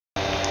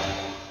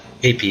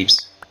Hey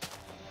peeps,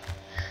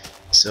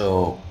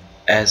 so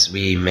as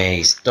we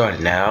may start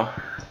now,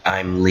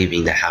 I'm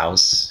leaving the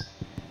house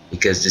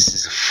because this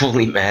is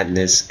fully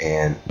madness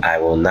and I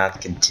will not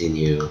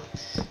continue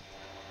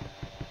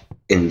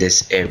in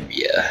this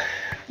area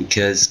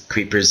because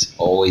creepers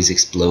always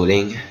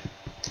exploding,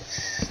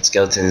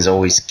 skeleton is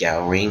always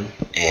scouring,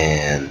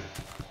 and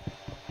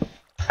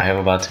I am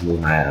about to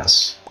move my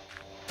house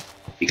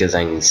because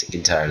I'm sick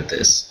and tired of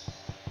this.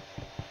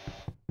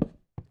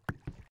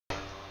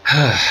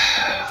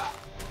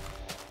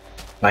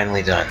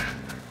 Finally done.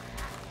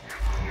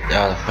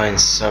 Now to find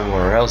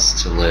somewhere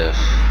else to live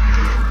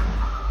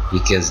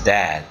because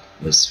that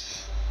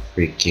was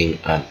freaking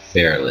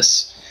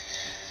unfairless.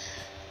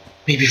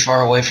 Maybe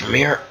far away from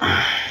here.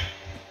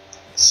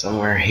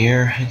 Somewhere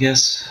here, I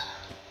guess.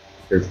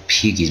 Or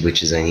piggies,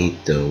 which is I need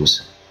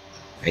those.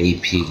 I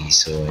need piggies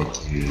so I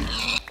can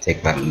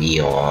take my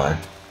meal on.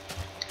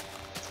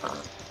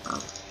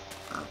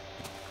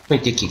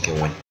 Let me keep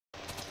going.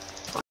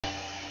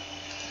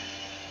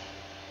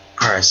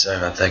 Alright, sorry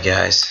about that,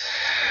 guys.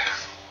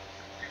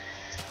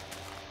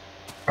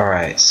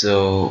 Alright,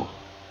 so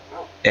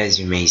as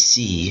you may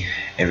see,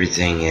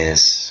 everything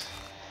is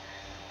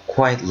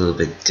quite a little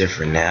bit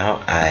different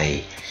now.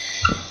 I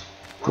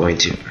going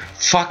to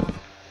fuck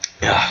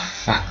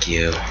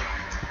you.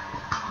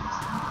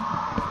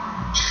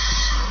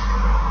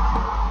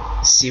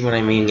 See what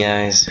I mean,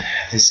 guys?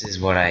 This is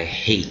what I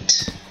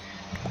hate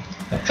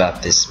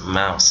about this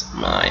mouse of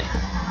mine.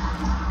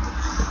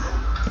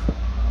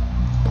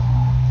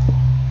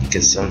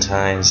 Because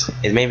sometimes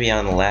it may be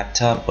on the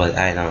laptop, but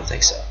I don't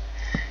think so.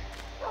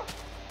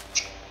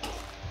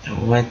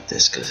 What?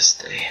 This goes to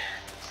stay.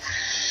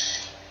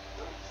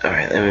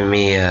 Alright, let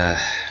me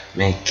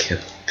make a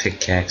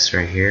pickaxe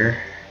right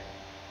here.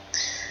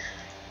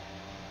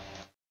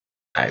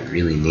 I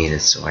really need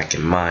it so I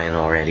can mine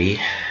already.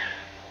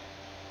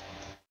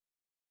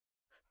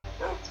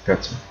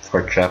 Got some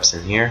pork chops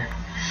in here.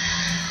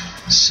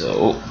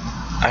 So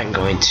I'm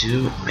going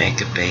to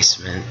make a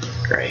basement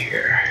right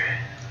here.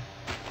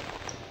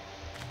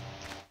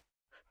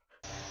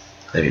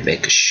 Let me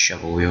make a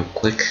shovel real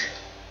quick.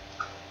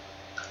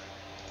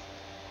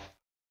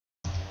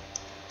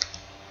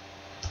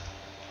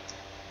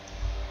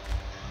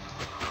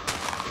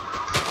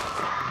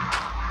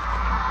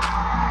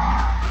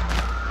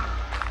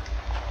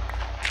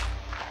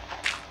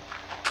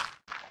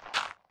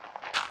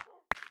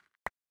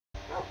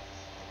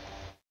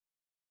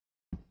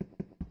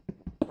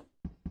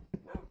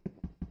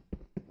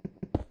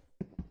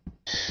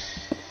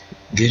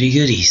 Goody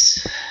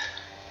goodies.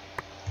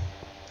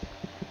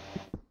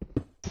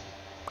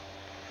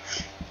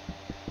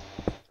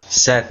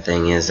 Sad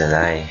thing is that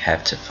I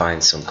have to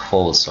find some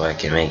coal so I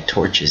can make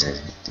torches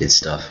and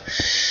stuff.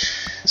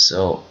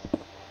 So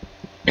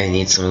I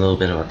need some little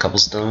bit of a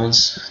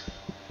cobblestones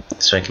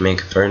so I can make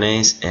a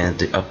furnace and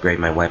to upgrade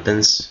my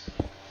weapons.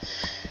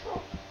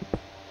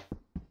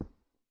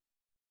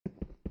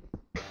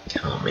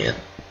 Come on, man.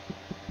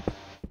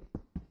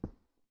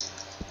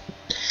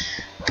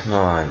 Come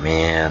on,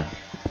 man.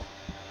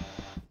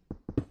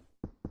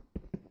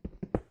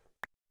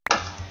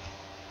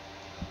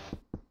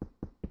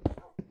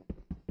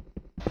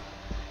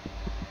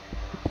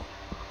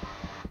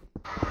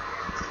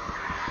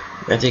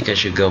 I think I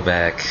should go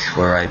back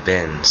where I've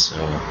been, so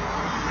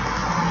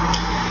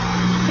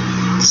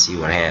see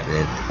what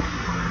happened.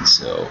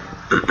 So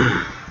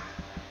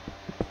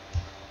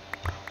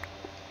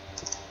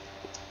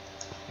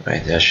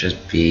right, that should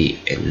be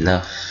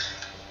enough.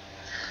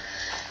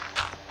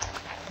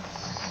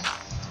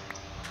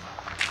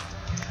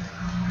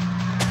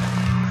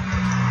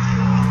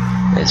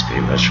 That's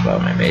pretty much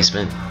about my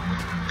basement.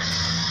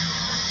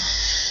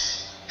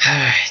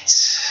 Alright.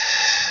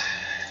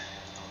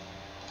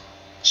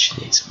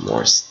 Should need some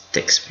more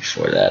sticks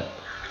before that.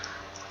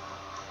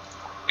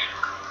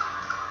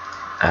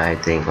 I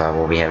think I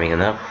will be having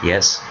enough.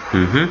 Yes.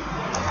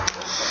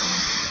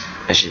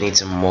 I should need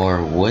some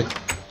more wood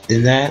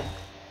than that.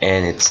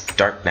 And it's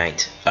dark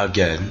night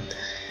again.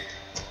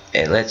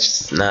 And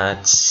let's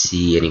not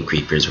see any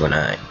creepers when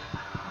I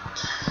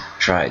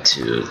try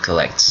to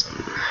collect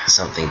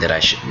something that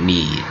I should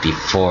need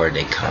before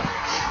they come.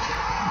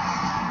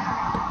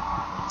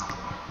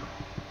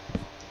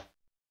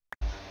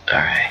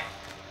 Alright.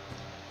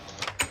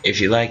 If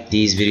you like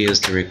these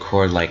videos to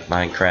record like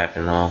Minecraft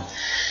and all,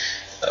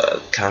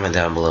 comment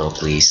down below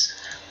please.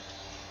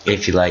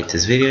 If you like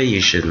this video, you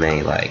should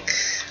make like.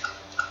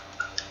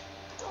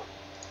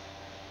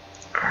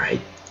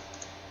 Alright.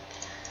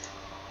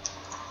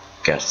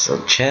 Got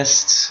some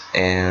chests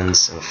and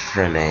some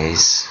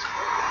furnace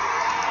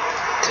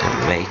to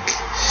make.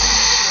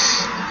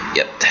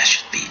 Yep, that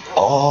should be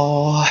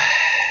all.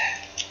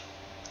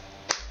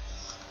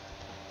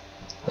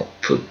 Let's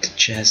put the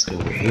chest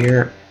over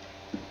here.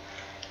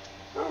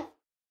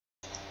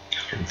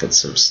 And put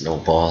some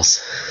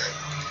snowballs.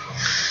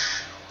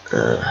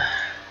 I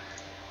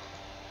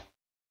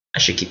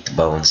should keep the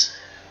bones.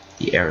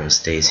 The arrow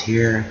stays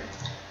here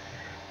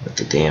with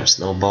the damn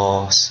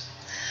snowballs.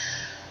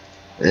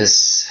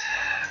 This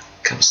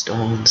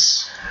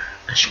cobblestones.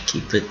 I should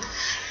keep it.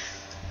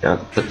 Now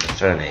put the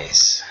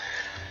furnace.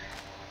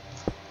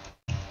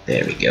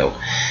 There we go.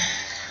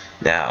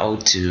 Now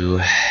to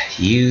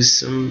use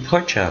some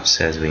pork chops,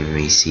 as we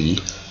may see.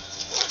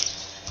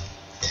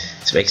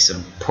 Let's make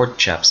some pork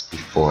chops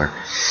before.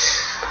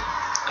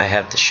 I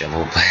have the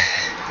shovel, but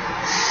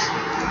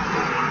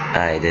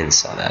I didn't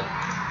saw that.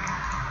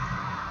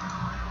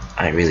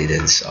 I really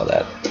didn't saw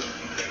that.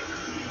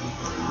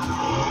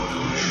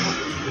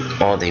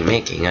 All they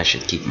making, I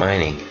should keep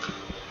mining.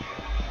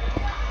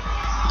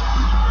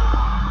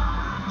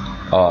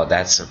 Oh,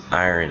 that's some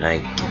iron, I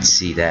can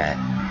see that.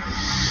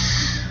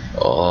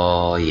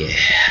 Oh yeah.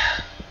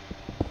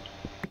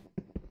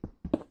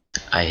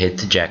 I hit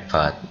the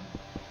jackpot.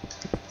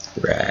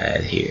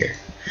 Right here.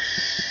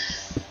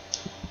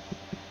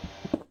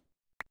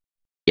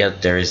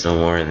 Yep, there is no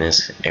more in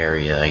this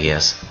area, I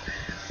guess.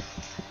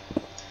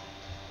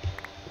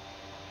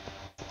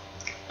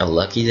 A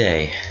lucky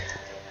day.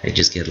 I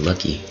just get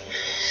lucky.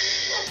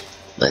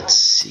 Let's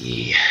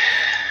see.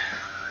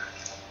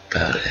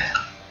 Got it.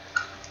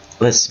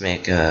 Let's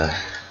make a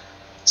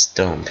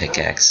stone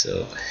pickaxe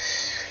so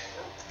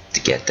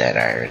to get that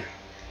iron.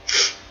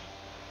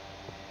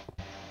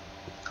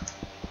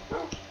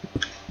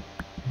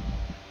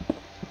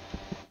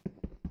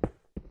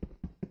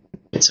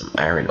 Get some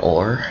iron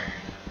ore.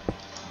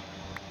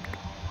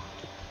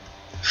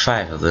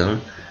 5 of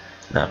them.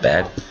 Not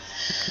bad.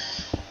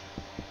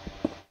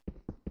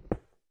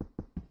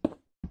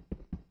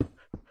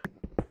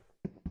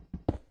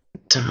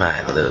 To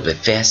mine a little bit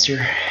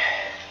faster.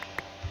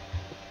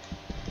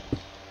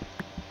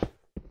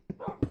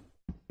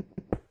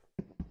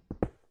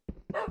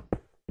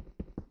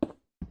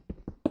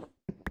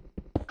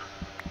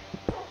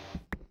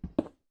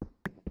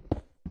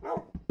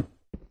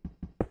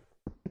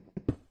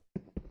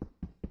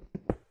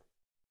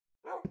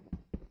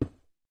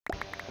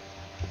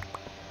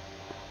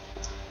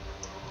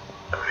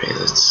 Alright,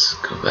 let's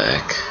go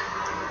back.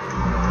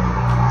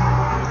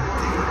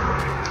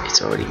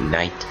 It's already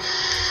night.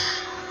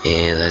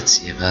 And let's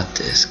see about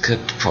this.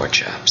 Cooked pork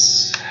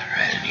chops.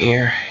 Right in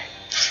here.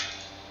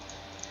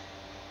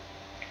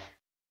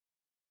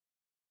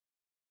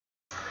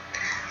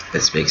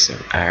 Let's make some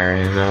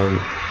iron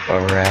while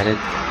we're at it.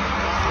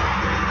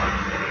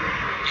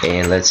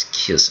 And let's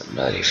kill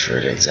somebody for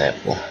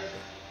example.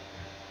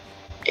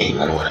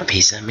 Anyone want a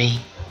piece of me?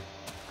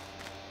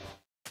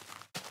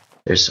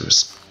 There's some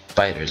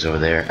spiders over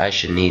there. I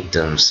should need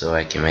them so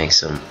I can make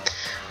some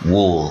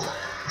wool.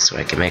 So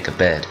I can make a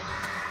bed.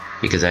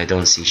 Because I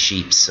don't see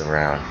sheeps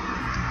around.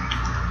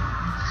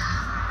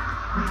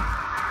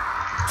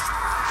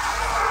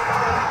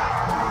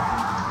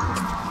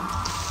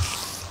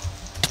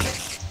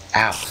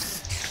 Ow.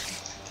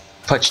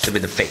 Punched him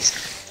in the face.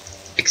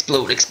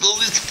 Explode,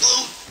 explode,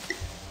 explode!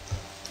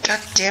 God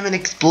damn it,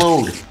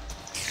 explode!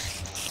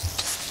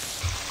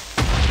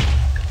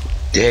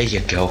 There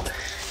you go.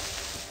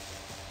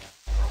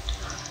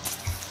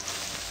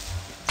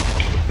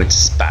 With the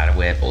spider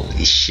web,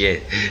 holy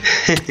shit.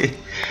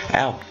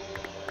 Ow.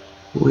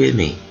 Who hit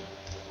me?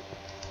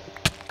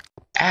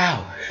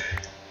 Ow!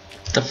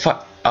 The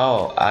fuck?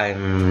 Oh,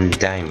 I'm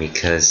dying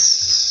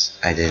because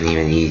I didn't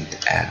even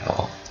eat at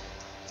all.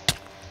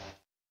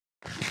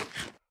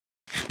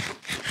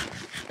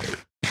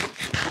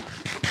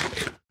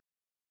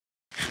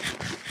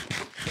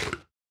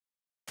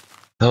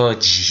 Oh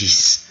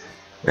jeez.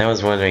 I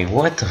was wondering,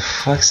 what the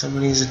fuck,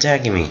 somebody's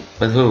attacking me?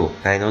 But who?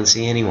 I don't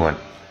see anyone.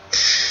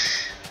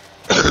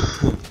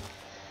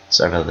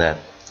 Sorry about that.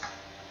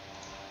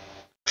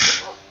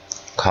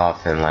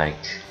 Coughing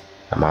like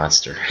a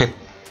monster.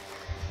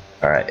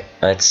 Alright,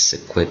 let's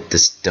equip the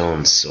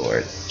stone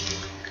sword.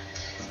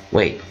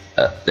 Wait,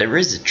 there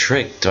is a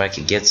trick so I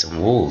could get some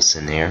wolves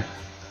in there.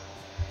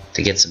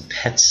 To get some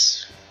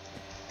pets.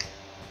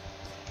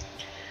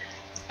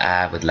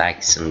 I would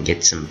like to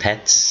get some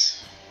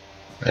pets.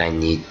 But I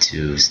need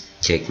to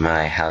keep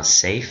my house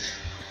safe.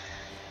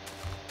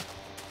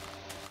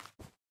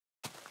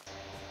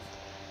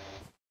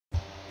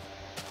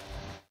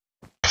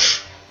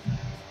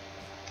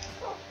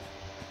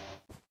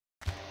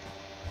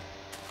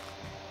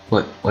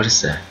 What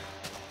is that?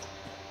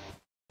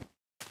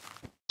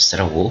 Is that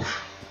a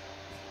wolf?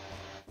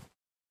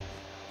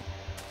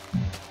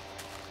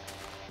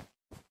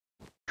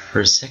 For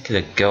a second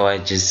ago I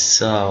just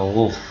saw a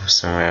wolf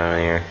somewhere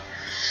around here.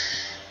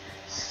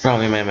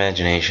 Probably my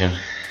imagination.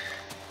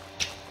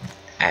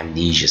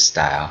 Amnesia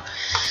style.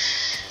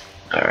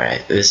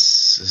 Alright,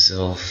 this is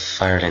all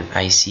fired and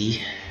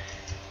icy.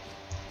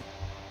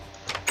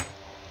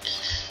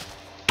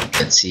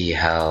 Let's see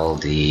how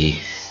the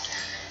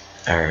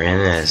iron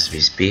as we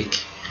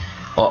speak.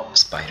 Oh,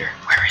 spider.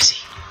 Where is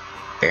he?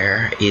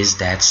 Where is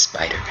that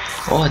spider?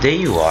 Oh, there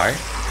you are.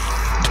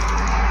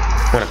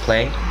 Wanna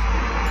play?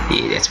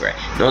 Yeah, that's right.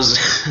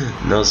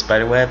 No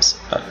spider webs?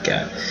 Oh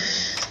god.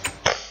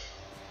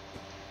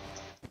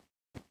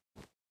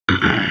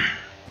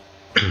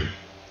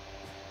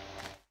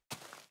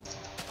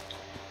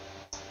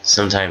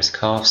 Sometimes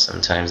cough,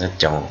 sometimes I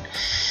don't.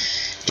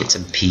 Get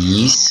some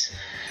peas.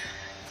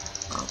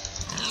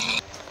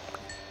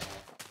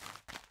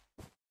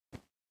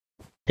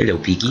 Hello,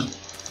 Piggy.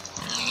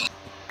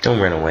 Don't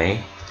run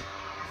away.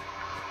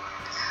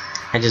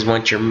 I just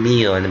want your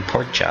meal and the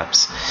pork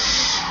chops.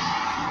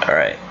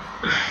 Alright.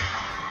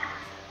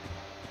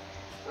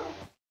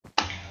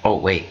 Oh,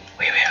 wait.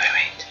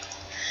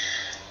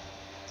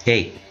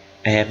 Hey,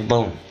 I have a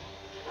bone.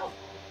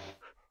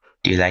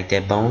 Do you like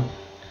that bone?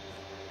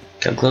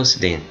 Come closer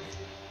then.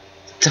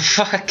 What the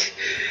fuck?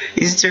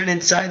 He's turning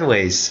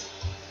sideways.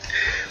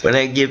 When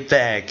I get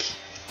back,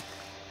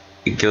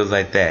 it goes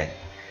like that.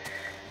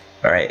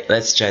 Alright,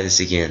 let's try this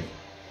again.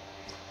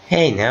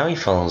 Hey, now he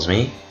follows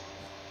me.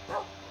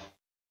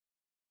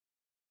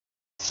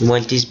 You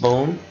want this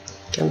bone?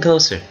 Come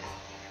closer.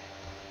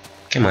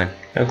 Come on,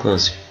 come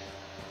closer.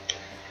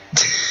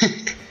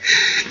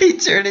 He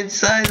turned it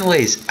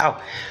sideways.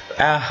 Ow.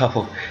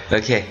 Ow.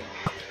 Okay.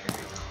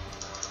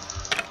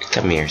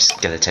 Come here,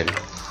 skeleton.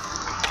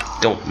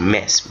 Don't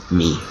mess with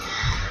me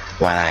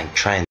while I'm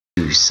trying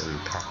to do some.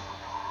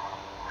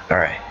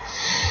 Alright.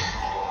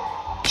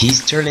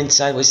 He's turning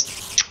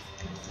sideways.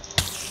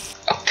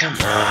 Oh, come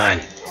on.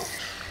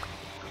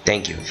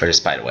 Thank you for the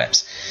spider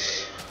webs.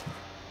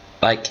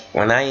 Like,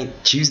 when I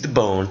choose the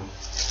bone,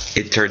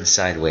 it turns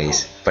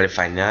sideways. But if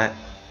I not,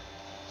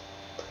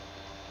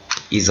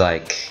 he's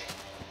like,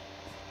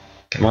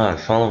 come on,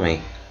 follow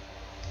me.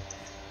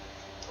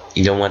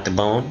 You don't want the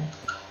bone?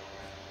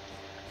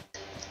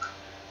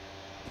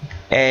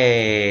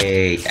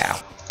 Hey,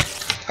 ow.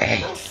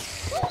 Hey.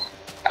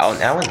 Oh,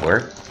 now it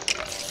worked.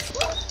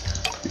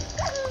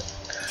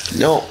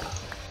 No.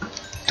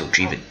 Don't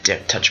you even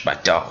dare touch my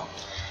dog.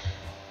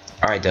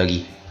 Alright,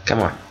 Dougie. Come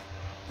on.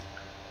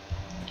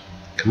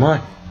 Come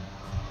on.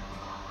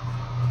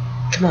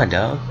 Come on,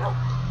 dog.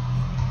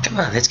 Come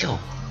on, let's go.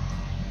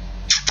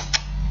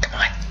 Come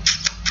on.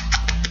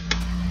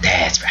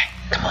 That's right.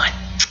 Come on.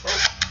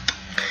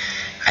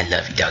 I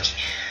love you, Dougie.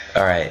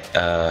 Alright,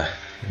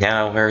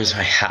 now where's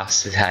my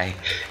house? Did I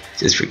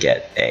just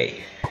forget?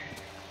 Hey.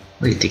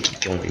 Where do you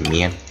think you're going,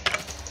 man?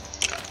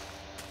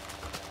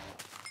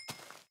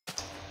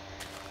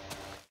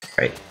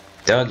 Right,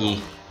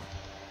 Dougie.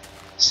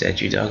 Said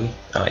you, Dougie?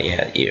 Oh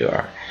yeah, you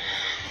are.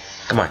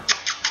 Come on.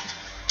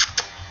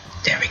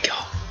 There we go.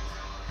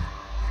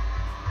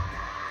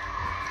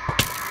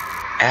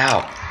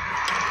 Ow.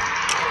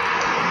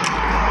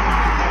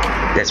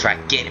 That's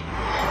right, get him.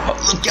 Oh,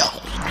 look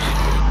out.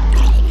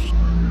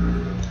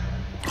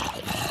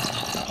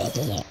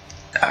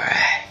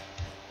 Alright.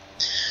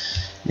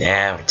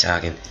 Now we're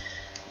talking.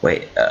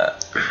 Wait,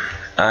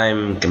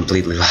 I'm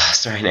completely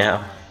lost right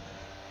now.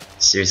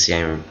 Seriously,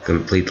 I'm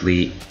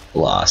completely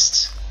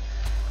lost.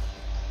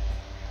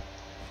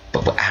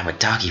 But I'm a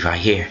doggy right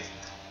here.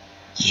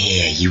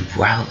 Yeah, you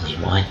probably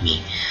want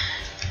me.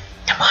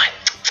 Come on.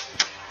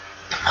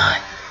 Come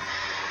on.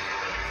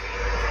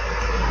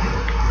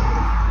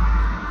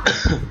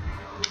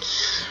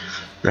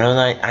 No,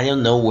 I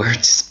don't know where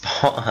to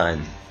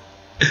spawn.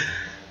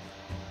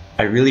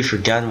 I really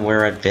forgotten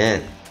where I've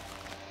been.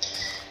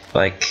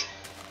 Like,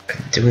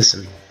 I'm doing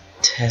some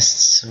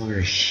tests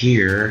over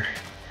here.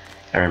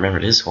 I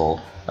remember this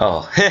hole.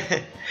 Oh.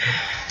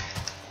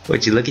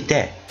 Would you look at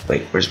that?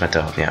 Wait, where's my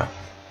dog now?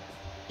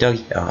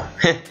 Doggy. Oh.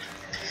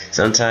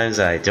 Sometimes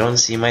I don't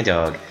see my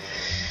dog.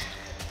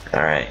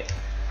 Alright.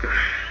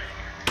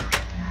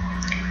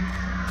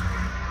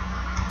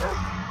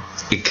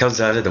 It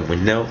comes out of the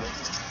window?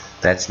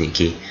 That's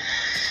sneaky.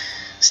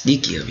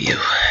 Sneaky of you.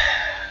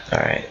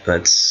 Alright,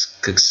 let's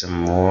cook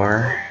some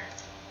more.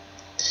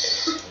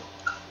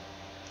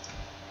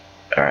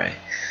 Alright.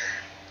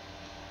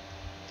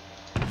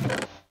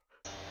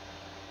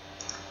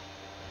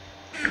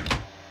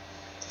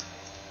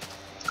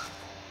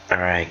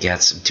 Alright,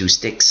 got some 2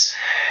 sticks.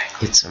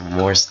 Get some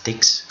more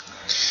sticks.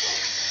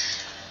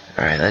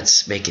 Alright,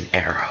 let's make an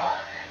arrow.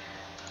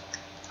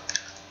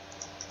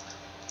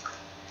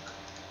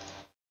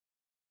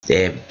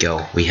 There we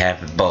go. We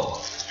have a bow.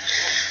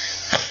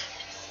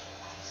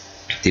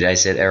 Did I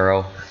say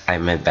arrow? I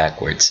meant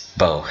backwards.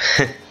 Bow.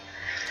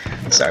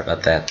 Sorry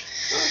about that.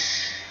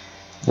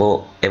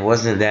 Well, it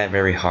wasn't that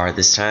very hard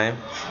this time,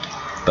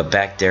 but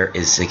back there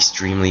is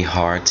extremely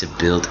hard to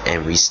build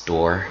and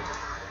restore.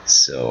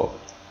 So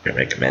I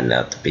recommend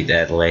not to be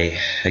that way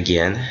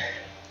again.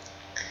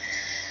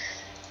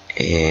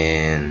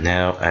 And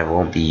now I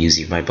won't be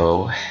using my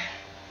bow.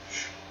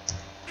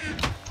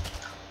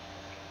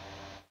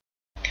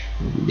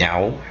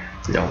 No,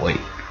 wait.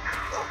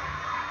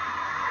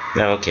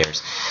 No, who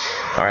cares?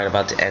 Alright,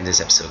 about to end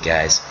this episode,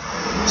 guys.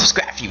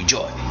 Subscribe if you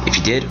enjoyed. If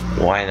you did,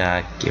 why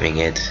not giving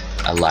it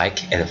a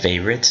like and a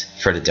favorite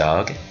for the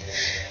dog?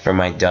 For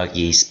my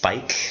doggy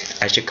Spike,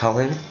 I should call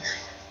him.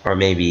 Or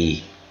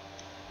maybe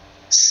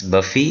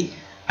Smuffy?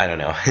 I don't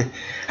know.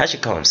 I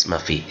should call him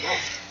Smuffy.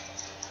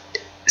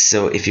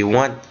 So if you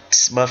want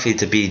Smuffy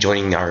to be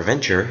joining our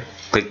adventure,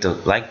 click the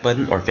like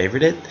button or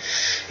favorite it.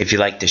 If you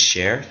like to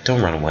share,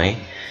 don't run away.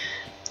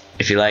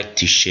 If you like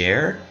to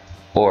share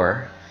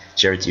or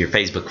share it to your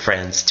Facebook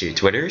friends, to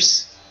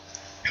Twitters,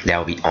 that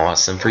would be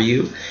awesome for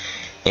you.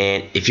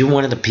 And if you're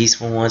one of the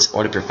peaceful ones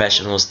or the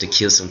professionals to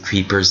kill some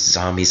creepers,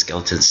 zombies,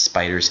 skeletons,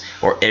 spiders,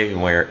 or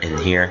anywhere in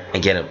here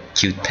and get a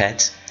cute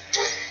pet,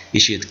 you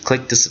should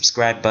click the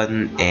subscribe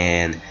button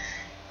and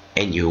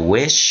your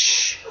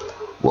wish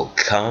will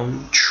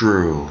come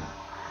true.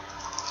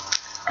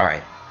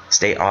 Alright,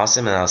 stay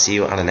awesome and I'll see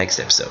you on the next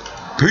episode.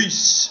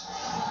 Peace!